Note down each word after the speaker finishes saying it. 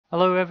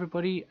Hello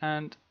everybody,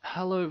 and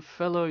hello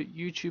fellow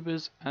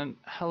YouTubers, and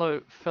hello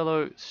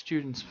fellow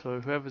students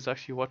for whoever's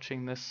actually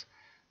watching this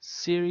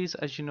series.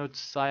 As you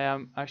notice, I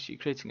am actually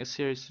creating a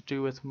series to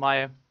do with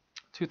Maya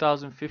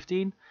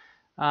 2015.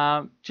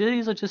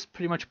 These are just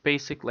pretty much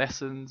basic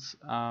lessons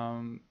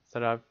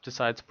that I've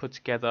decided to put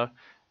together.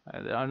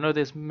 I know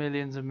there's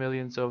millions and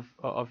millions of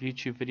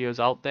YouTube videos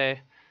out there,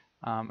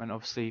 and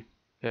obviously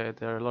there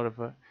are a lot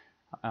of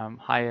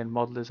high-end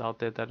modelers out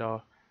there that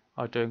are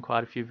doing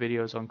quite a few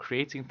videos on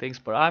creating things,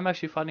 but I'm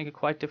actually finding it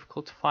quite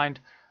difficult to find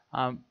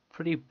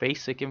pretty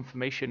basic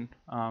information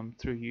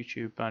through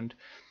YouTube. And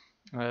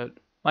uh,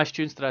 my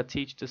students that I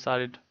teach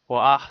decided or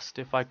asked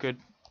if I could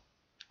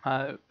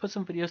put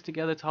some videos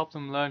together to help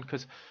them learn,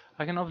 because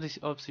I can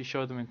obviously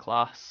show them in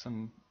class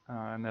and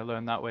they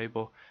learn that way,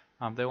 but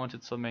they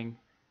wanted something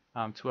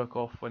to work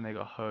off when they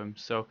got home.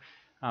 So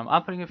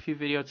I'm putting a few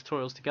video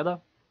tutorials together.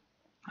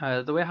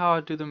 The way how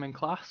I do them in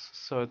class,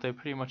 so they're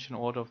pretty much in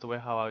order of the way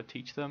how I would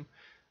teach them.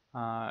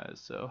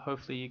 So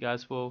hopefully you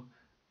guys will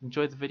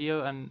enjoy the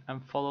video and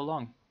follow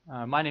along.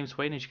 My name is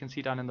Wayne, as you can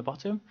see down in the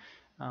bottom,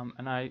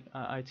 and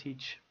I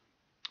teach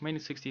mainly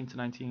 16 to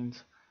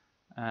 19s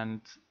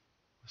and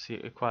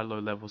see at quite low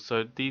levels.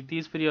 So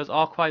these videos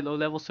are quite low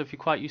level, so if you're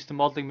quite used to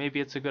modeling, maybe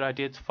it's a good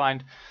idea to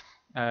find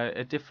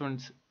a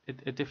different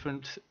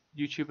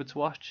YouTuber to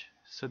watch.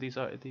 So these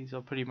are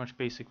pretty much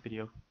basic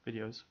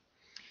videos.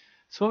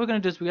 So what we're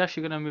going to do is we're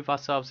actually going to move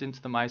ourselves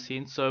into the My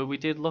scene. So we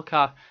did look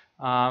at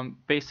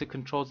basic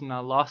controls in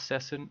our last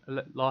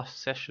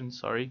session,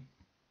 sorry.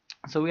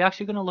 So we're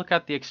actually going to look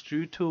at the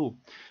Extrude Tool.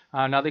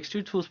 Now the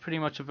Extrude Tool is pretty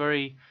much a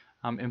very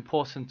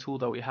important tool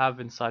that we have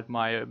inside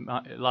Maya.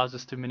 It allows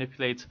us to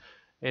manipulate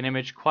an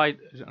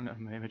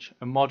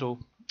a model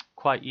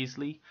quite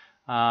easily.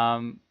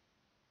 No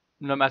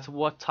matter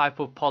what type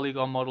of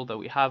polygon model that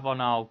we have on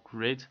our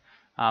grid,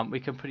 we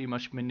can pretty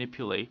much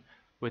manipulate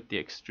with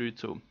the Extrude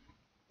Tool.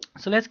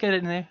 So let's get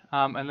in there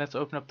and let's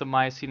open up the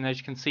Maya scene. As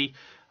you can see,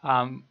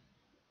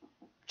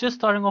 just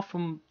starting off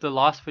from the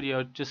last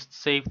video, just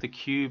save the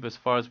cube as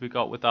far as we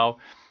got with our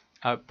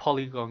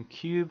polygon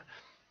cube.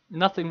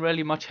 Nothing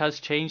really much has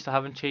changed. I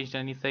haven't changed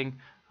anything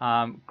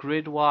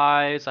grid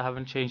wise. I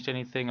haven't changed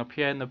anything up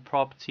here in the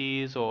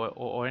properties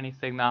or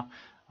anything that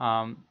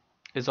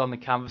is on the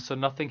canvas, so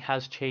nothing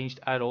has changed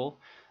at all.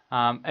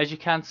 As you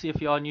can see,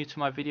 if you are new to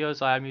my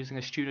videos, I am using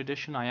a student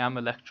edition. I am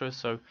a lecturer,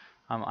 so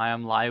I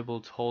am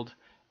liable to hold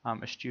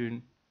a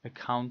student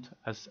account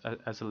as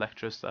a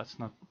lecturer, so that's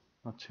not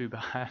too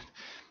bad.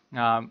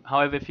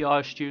 However, if you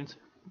are a student,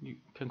 you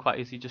can quite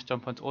easily just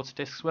jump onto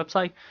Autodesk's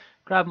website,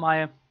 grab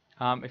Maya,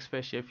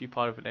 especially if you're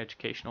part of an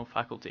educational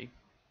faculty.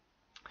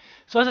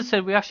 So as I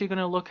said, we're actually going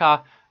to look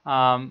at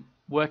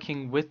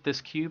working with this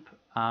cube,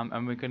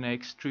 and we're going to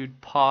extrude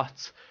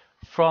parts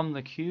from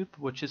the cube,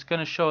 which is going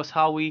to show us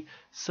how we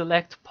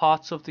select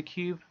parts of the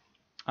cube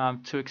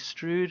to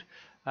extrude,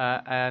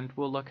 and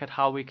we'll look at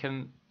how we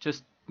can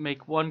just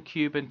make one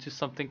cube into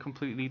something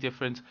completely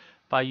different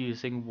by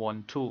using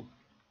one tool.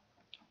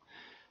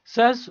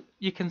 So as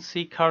you can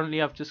see,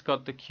 currently I've just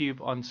got the cube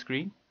on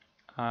screen,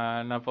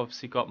 and I've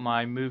obviously got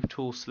my move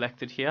tool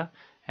selected here,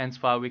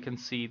 hence why we can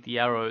see the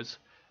arrows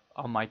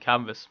on my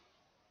canvas.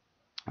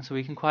 So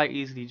we can quite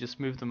easily just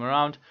move them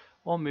around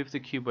or move the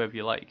cube wherever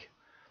you like.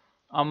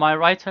 On my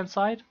right hand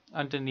side,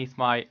 underneath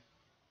my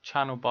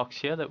channel box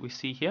here that we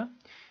see here,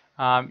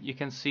 you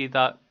can see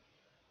that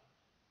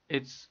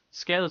its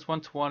scale is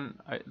 1:1.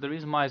 The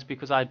reason why is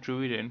because I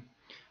drew it in.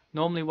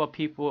 Normally what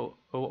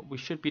we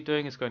should be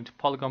doing is going to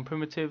polygon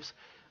primitives,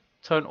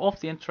 turn off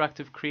the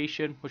interactive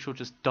creation, which will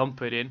just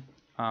dump it in.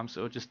 So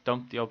it'll just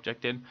dump the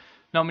object in.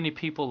 Not many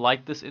people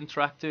like this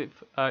interactive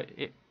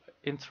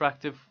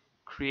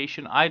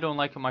creation. I don't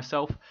like it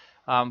myself,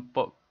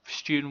 but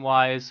student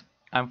wise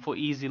and for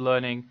easy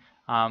learning,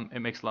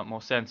 it makes a lot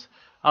more sense.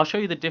 I'll show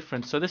you the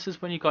difference. So this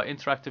is when you got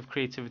interactive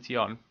creativity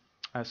on.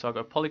 So I've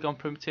got polygon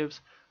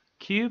primitives,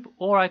 cube,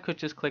 or I could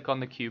just click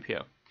on the cube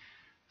here.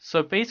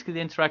 So basically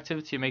the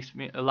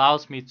interactivity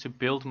allows me to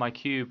build my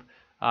cube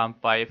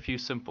by a few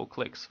simple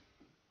clicks,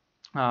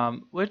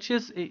 which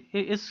is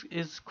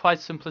quite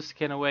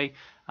simplistic in a way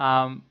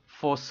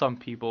for some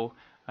people,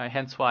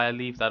 hence why I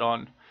leave that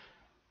on.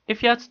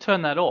 If you had to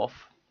turn that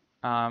off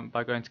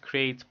by going to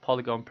create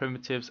polygon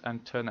primitives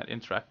and turn that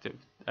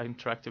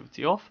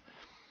interactivity off,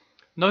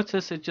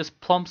 notice it just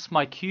plumps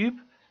my cube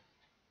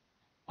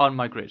on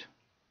my grid.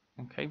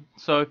 Okay,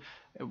 so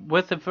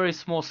with a very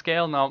small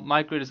scale, now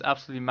my grid is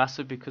absolutely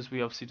massive because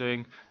we're obviously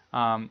doing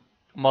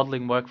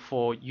modeling work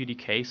for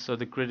UDK, so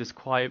the grid is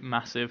quite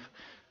massive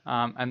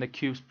and the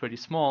cube's pretty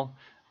small.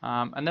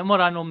 And then what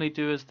I normally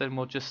do is then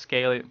we'll just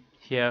scale it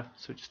here,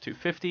 so just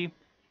 250,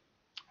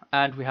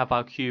 and we have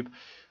our cube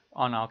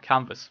on our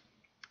canvas.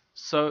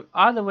 So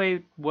either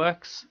way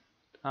works.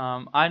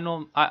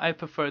 I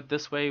prefer it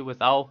this way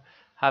without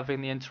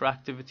having the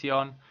interactivity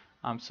on.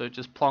 So it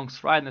just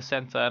plonks right in the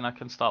center and I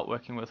can start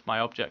working with my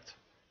object.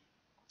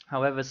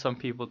 However, some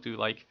people do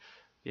like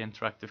the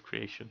interactive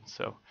creation,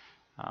 so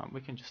we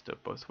can just do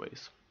it both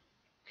ways.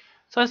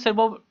 So I said,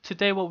 well,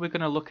 today what we're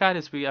going to look at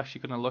is we're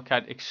actually going to look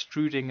at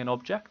extruding an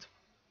object.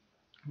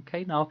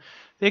 Okay, now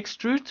the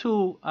extrude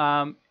tool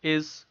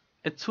is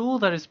a tool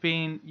that is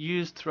being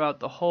used throughout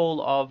the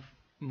whole of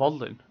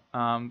modeling.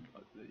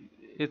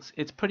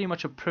 It's pretty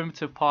much a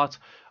primitive part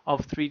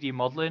of 3D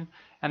modeling,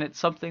 and it's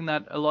something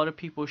that a lot of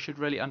people should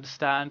really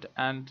understand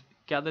and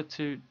gather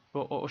to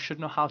or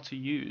should know how to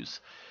use.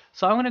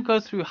 So I'm going to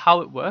go through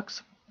how it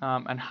works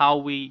and how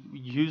we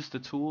use the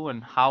tool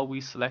and how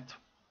we select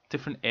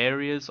different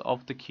areas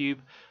of the cube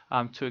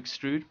to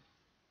extrude,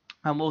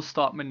 and we'll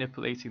start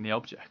manipulating the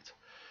object.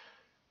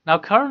 Now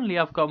currently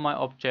I've got my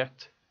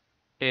object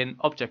in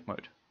object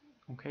mode.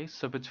 Okay,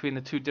 so between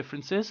the two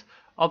differences,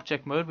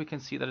 object mode, we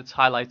can see that it's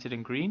highlighted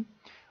in green.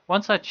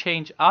 Once I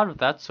change out of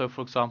that, so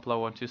for example I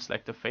want to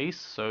select a face,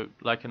 so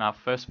like in our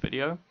first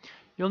video,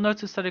 you'll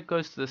notice that it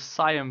goes to the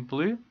cyan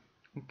blue,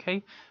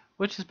 okay,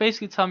 which is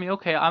basically telling me,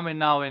 okay, I'm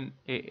now in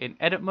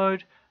edit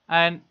mode,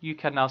 and you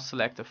can now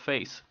select a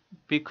face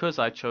because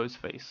I chose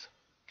face.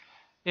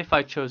 If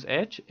I chose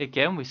edge,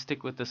 again we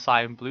stick with the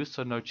cyan blue,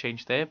 so no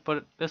change there,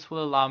 but this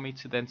will allow me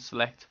to then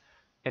select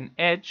an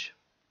edge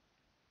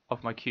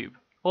of my cube,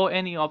 or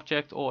any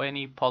object or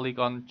any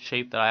polygon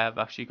shape that I have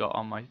actually got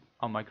on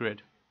my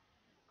grid.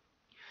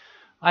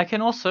 I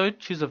can also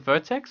choose a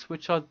vertex,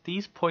 which are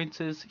these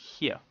pointers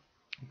here.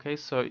 Okay,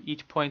 so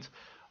each point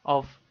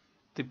of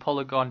the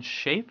polygon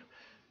shape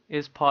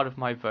is part of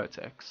my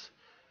vertex.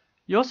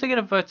 You also get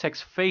a vertex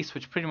face,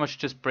 which pretty much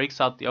just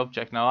breaks out the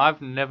object. Now I've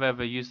never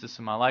ever used this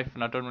in my life,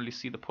 and I don't really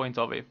see the point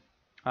of it.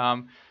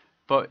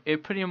 But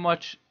it pretty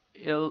much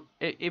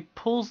it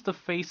pulls the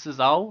faces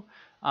out,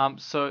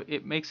 so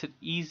it makes it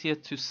easier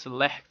to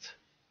select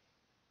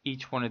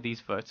each one of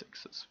these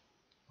vertices.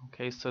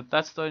 Okay, so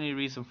that's the only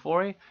reason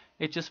for it.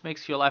 It just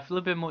makes your life a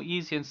little bit more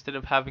easy instead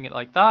of having it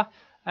like that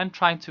and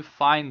trying to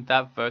find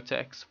that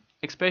vertex,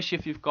 especially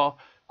if you've got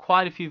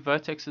quite a few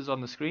vertexes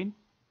on the screen.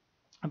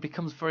 It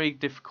becomes very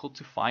difficult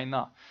to find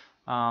that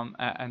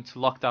and to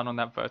lock down on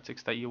that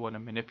vertex that you want to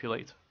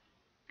manipulate.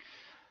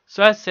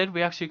 So as said,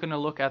 we're actually going to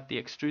look at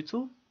the extrude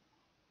tool,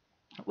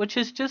 which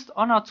is just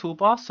on our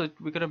toolbar. So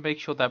we're going to make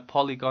sure that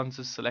polygons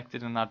is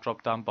selected in our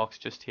drop down box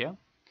just here.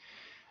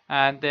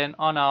 And then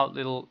on our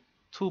little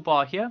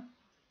toolbar here,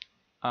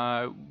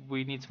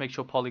 we need to make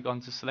sure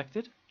polygons is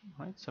selected.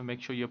 Right, so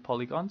make sure your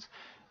polygons.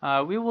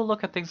 We will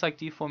look at things like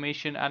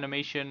deformation,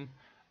 animation,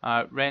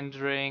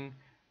 rendering,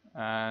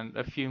 and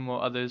a few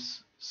more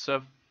others,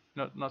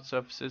 not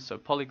surfaces, so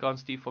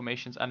polygons,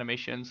 deformations,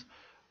 animations,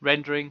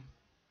 rendering,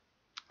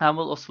 and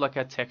we'll also look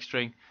at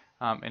texturing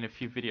in a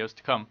few videos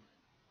to come.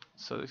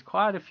 So there's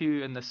quite a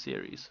few in this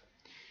series.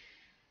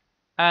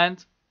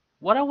 And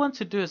what I want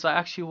to do is I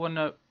actually want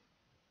to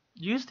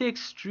use the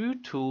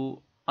extrude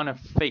tool on a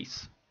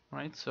face,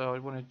 right? So I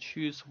want to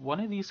choose one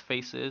of these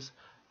faces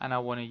and I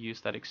want to use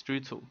that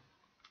extrude tool.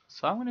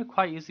 So I'm going to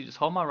quite easily just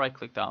hold my right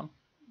click down.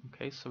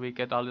 Okay, so we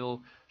get our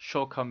little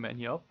shortcut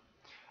menu up,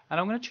 and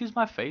I'm going to choose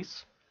my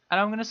face, and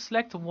I'm going to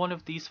select one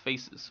of these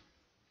faces.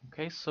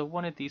 Okay, so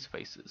one of these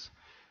faces.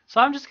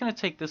 So I'm just going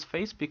to take this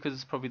face because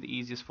it's probably the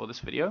easiest for this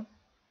video,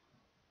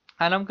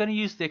 and I'm going to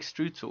use the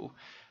extrude tool.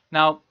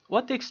 Now,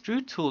 what the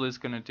extrude tool is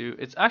going to do,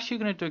 it's actually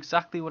going to do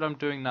exactly what I'm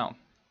doing now.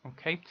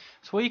 Okay,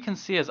 so what you can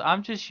see is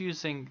I'm just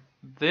using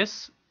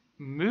this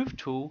move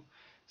tool,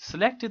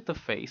 selected the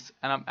face,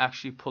 and I'm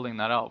actually pulling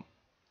that out.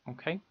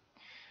 Okay.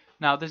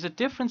 Now there's a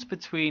difference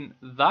between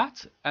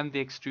that and the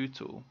extrude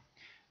tool.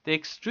 The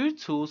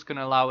extrude tool is going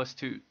to allow us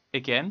to,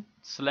 again,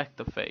 select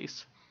the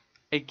face.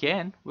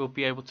 Again, we'll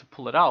be able to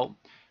pull it out,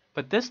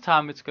 but this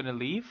time it's going to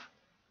leave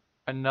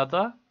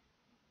another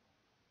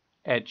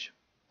edge.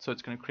 So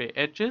it's going to create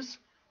edges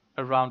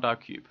around our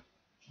cube.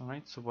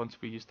 Alright, so once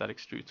we use that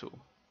extrude tool.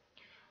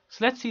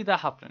 So let's see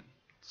that happen.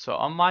 So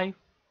on my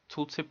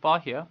tooltip bar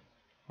here,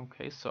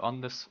 okay, so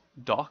on this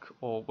dock,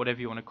 or whatever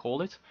you want to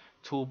call it,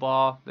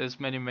 toolbar, there's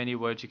many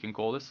words you can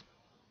call this.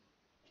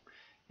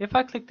 If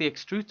I click the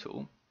extrude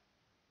tool,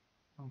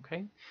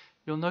 okay,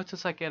 you'll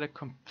notice I get a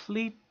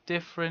complete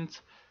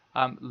different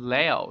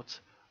layout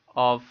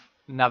of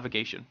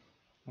navigation.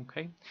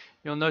 Okay,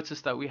 you'll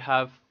notice that we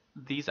have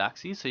these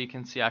axes, so you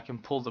can see I can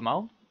pull them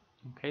out.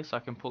 Okay, so I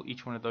can pull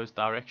each one of those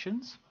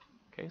directions.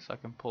 Okay, so I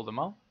can pull them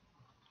out.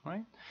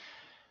 Right.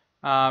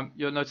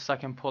 You'll notice I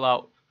can pull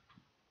out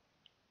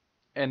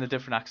in the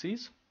different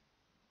axes,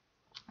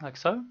 like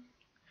so.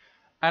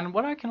 And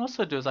what I can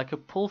also do is I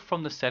could pull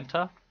from the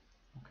center.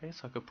 Okay,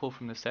 so I could pull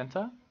from the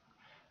center.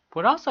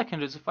 What else I can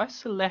do is if I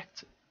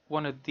select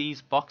one of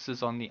these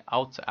boxes on the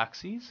outer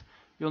axes,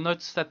 you'll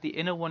notice that the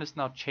inner one is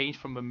now changed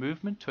from a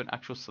movement to an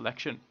actual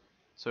selection.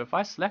 So if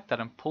I select that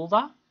and pull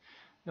that,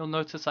 you'll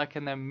notice I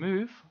can then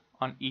move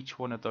on each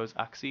one of those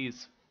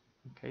axes.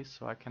 Okay,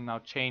 so I can now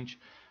change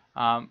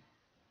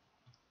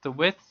the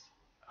width,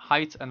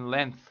 height, and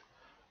length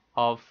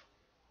of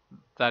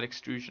that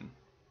extrusion.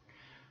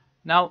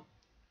 Now,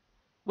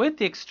 with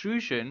the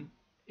extrusion,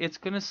 it's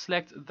going to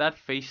select that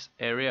face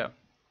area.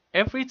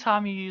 Every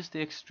time you use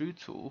the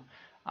extrude tool,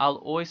 I'll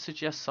always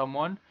suggest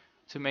someone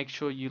to make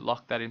sure you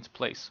lock that into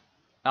place.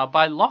 Now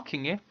by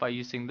locking it, by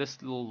using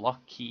this little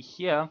lock key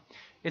here,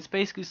 it's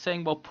basically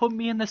saying, well, put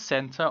me in the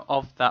center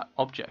of that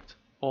object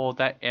or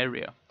that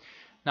area.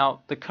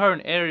 Now the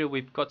current area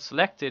we've got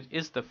selected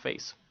is the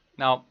face.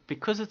 Now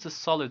because it's a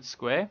solid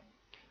square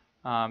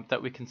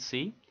that we can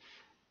see,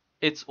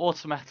 it's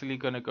automatically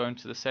going to go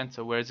into the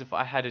center. Whereas if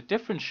I had a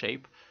different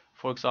shape,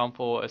 for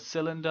example a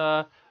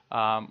cylinder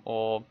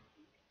or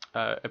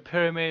a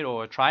pyramid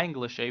or a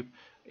triangular shape,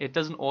 it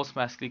doesn't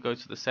automatically go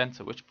to the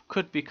center, which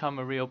could become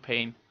a real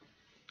pain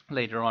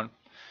later on.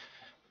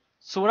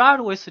 So what I would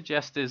always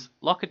suggest is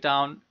lock it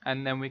down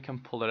and then we can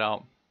pull it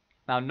out.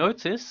 Now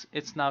notice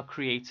it's now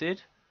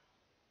created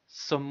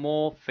some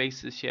more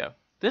faces here.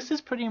 This is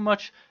pretty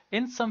much,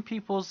 in some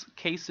people's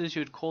cases,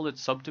 you'd call it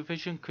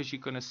subdivision because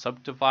you're going to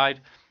subdivide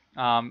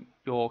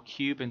your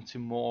cube into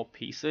more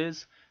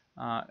pieces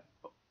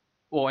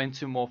or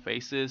into more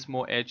faces,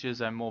 more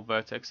edges and more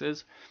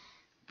vertexes.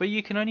 But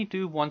you can only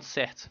do one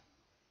set.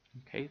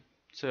 Okay,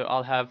 so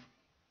I'll have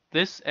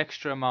this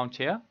extra amount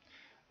here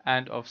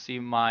and obviously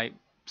my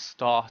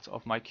start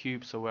of my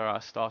cube, so where I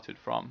started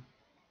from.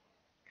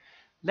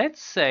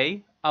 Let's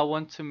say I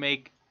want to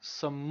make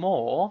some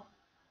more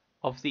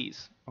of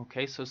these.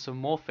 Okay, so some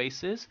more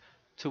faces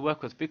to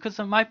work with, because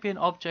there might be an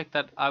object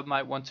that I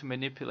might want to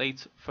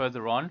manipulate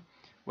further on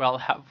where I'll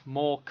have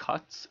more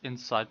cuts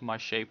inside my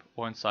shape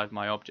or inside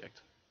my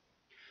object.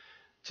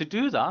 To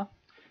do that,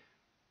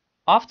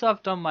 after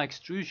I've done my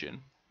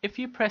extrusion, if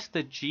you press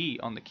the G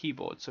on the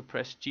keyboard, so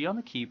press G on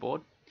the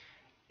keyboard,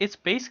 it's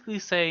basically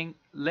saying,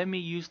 let me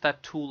use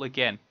that tool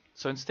again.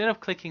 So instead of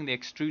clicking the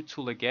extrude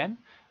tool again,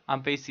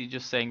 I'm basically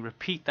just saying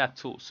repeat that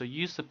tool. So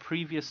use the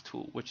previous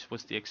tool, which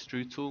was the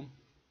extrude tool.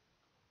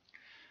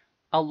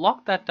 I'll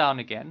lock that down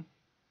again,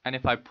 and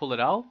if I pull it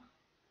out,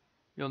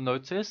 you'll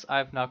notice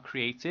I've now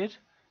created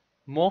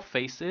more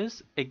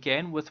faces,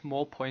 again with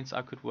more points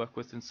I could work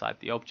with inside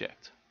the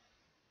object.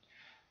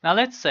 Now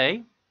let's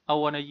say I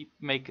want to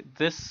make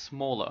this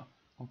smaller.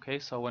 Okay,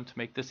 so I want to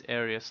make this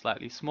area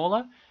slightly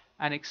smaller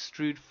and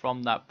extrude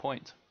from that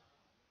point.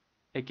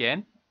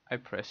 Again, I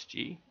press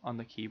G on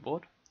the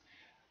keyboard.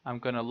 I'm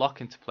going to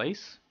lock into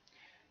place,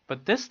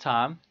 but this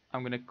time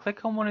I'm going to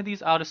click on one of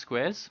these outer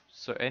squares,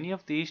 so any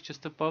of these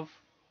just above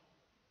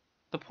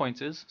the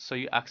pointers, so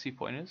your axis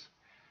pointers,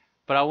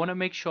 but I want to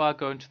make sure I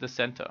go into the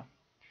center,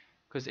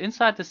 because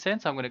inside the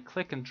center I'm going to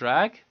click and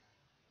drag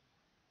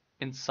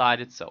inside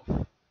itself.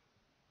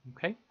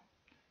 Okay,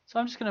 so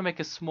I'm just going to make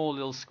a small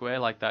little square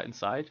like that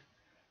inside.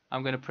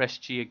 I'm going to press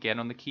G again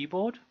on the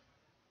keyboard,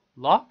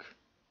 lock,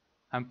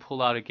 and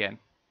pull out again.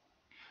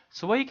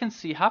 So what you can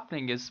see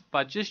happening is,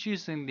 by just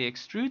using the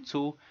extrude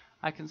tool,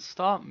 I can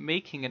start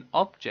making an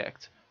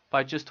object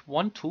by just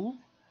one tool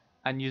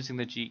and using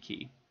the G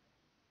key.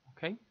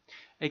 Okay,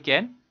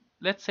 again,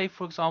 let's say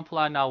for example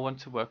I now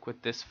want to work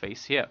with this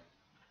face here.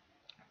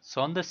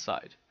 So on this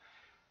side,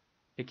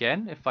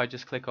 again, if I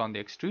just click on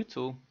the extrude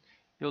tool,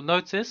 you'll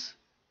notice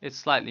it's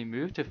slightly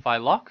moved. If I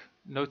lock,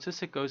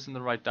 notice it goes in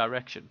the right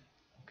direction.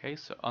 Okay,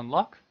 so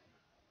unlock,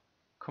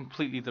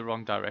 completely the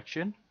wrong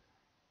direction.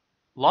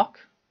 Lock,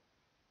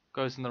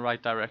 goes in the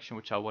right direction,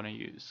 which I want to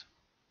use.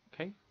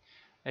 Okay,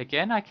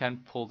 again I can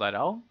pull that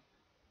out.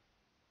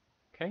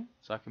 Okay,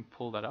 so I can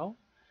pull that out,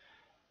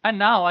 and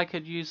now I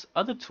could use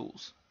other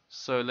tools.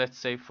 So let's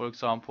say for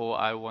example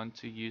I want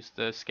to use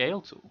the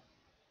scale tool,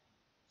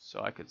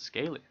 so I could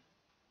scale it.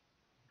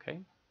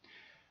 Okay,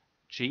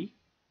 G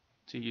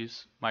to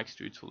use my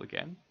extrude tool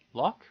again,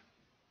 lock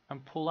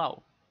and pull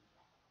out.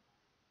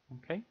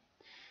 Okay,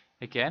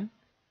 again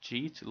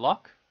G to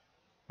lock,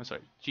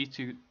 G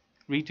to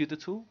redo the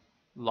tool,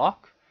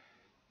 lock,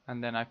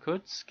 and then I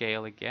could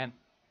scale again.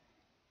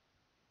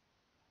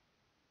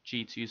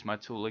 G to use my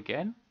tool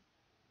again,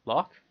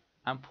 lock,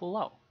 and pull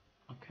out.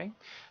 Okay,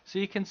 so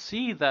you can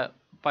see that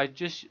by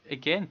just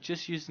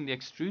using the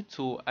extrude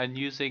tool and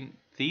using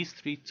these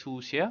three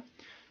tools here,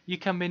 you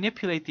can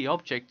manipulate the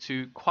object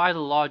to quite a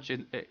large,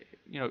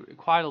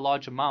 quite a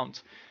large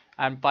amount,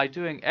 and by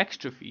doing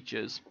extra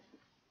features,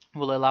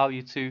 will allow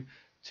you to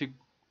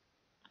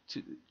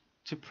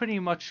pretty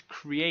much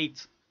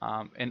create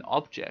an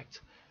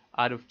object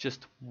out of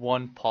just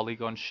one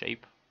polygon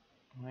shape.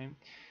 Right?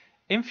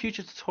 In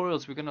future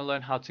tutorials, we're going to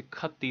learn how to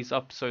cut these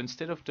up. So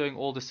instead of doing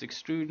all this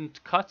extrude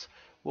and cut,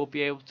 we'll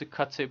be able to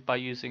cut it by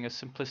using a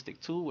simplistic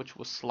tool, which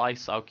will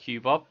slice our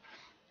cube up.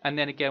 And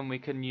then again, we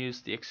can use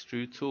the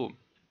extrude tool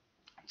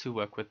to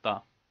work with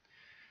that.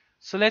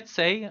 So let's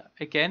say,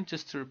 again,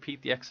 just to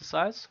repeat the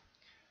exercise,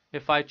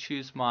 if I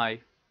choose my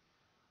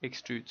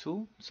extrude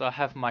tool, so I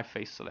have my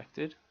face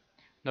selected,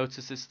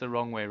 notice it's the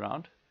wrong way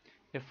around.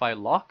 If I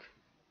lock,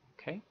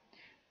 okay,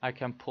 I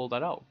can pull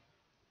that out.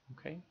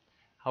 Okay.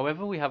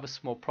 However, we have a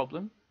small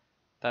problem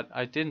that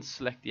I didn't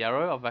select the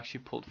arrow. I've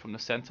actually pulled from the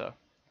center,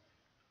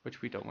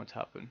 which we don't want to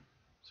happen.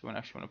 So we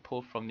actually want to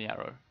pull from the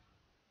arrow.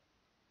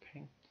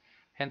 Okay.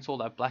 Hence all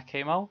that black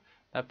came out.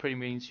 That pretty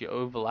means you're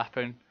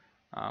overlapping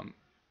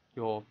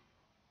your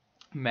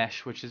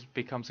mesh, which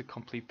becomes a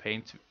complete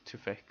pain to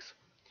fix.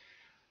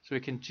 So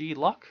we can G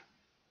lock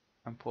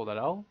and pull that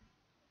out.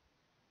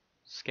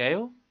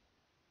 Scale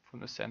from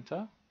the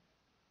center,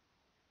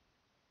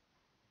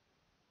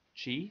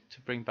 G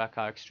to bring back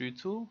our extrude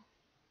tool,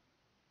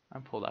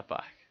 and pull that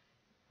back.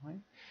 Right?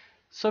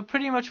 So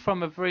pretty much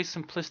from a very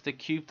simplistic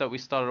cube that we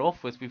started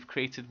off with, we've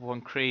created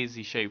one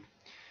crazy shape.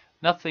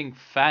 Nothing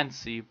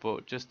fancy,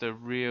 but just a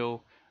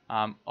real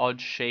odd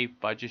shape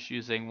by just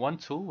using one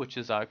tool, which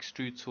is our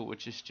extrude tool,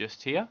 which is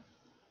just here.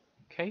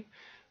 Okay,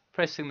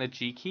 pressing the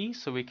G key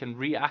so we can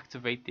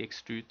reactivate the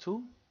extrude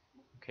tool.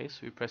 Okay, so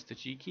we press the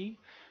G key.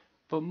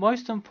 But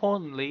most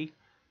importantly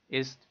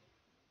is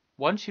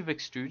once you've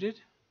extruded,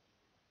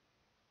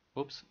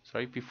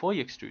 before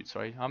you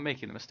extrude, I'm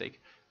making a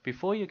mistake.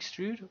 Before you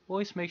extrude,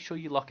 always make sure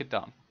you lock it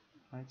down.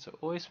 Right, so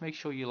always make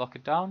sure you lock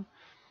it down,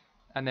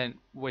 and then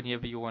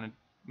whenever you want to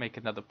make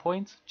another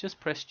point, just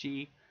press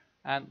G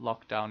and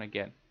lock down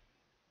again.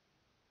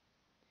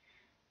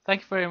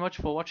 Thank you very much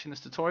for watching this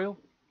tutorial.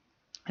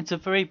 It's a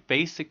very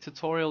basic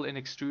tutorial in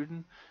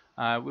extruding.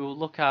 We will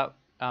look at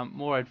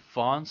more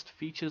advanced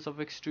features of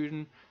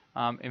extruding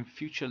in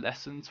future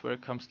lessons where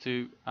it comes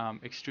to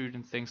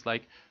extruding things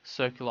like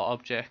circular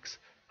objects,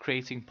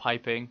 creating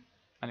piping,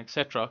 and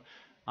etc.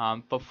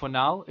 But for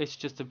now, it's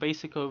just a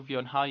basic overview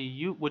on how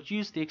you would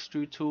use the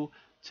extrude tool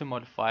to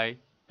modify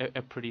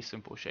a pretty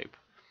simple shape.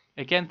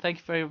 Again, thank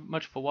you very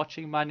much for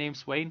watching. My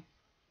name's Wayne.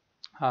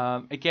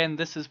 Again,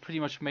 this is pretty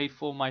much made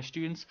for my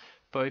students,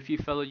 but if you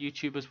fellow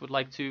YouTubers would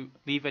like to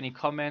leave any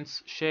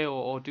comments, share,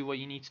 or do what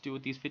you need to do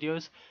with these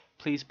videos,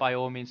 please by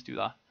all means do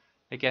that.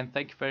 Again,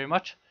 thank you very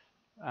much,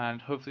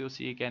 and hopefully we'll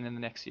see you again in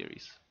the next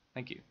series.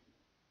 Thank you.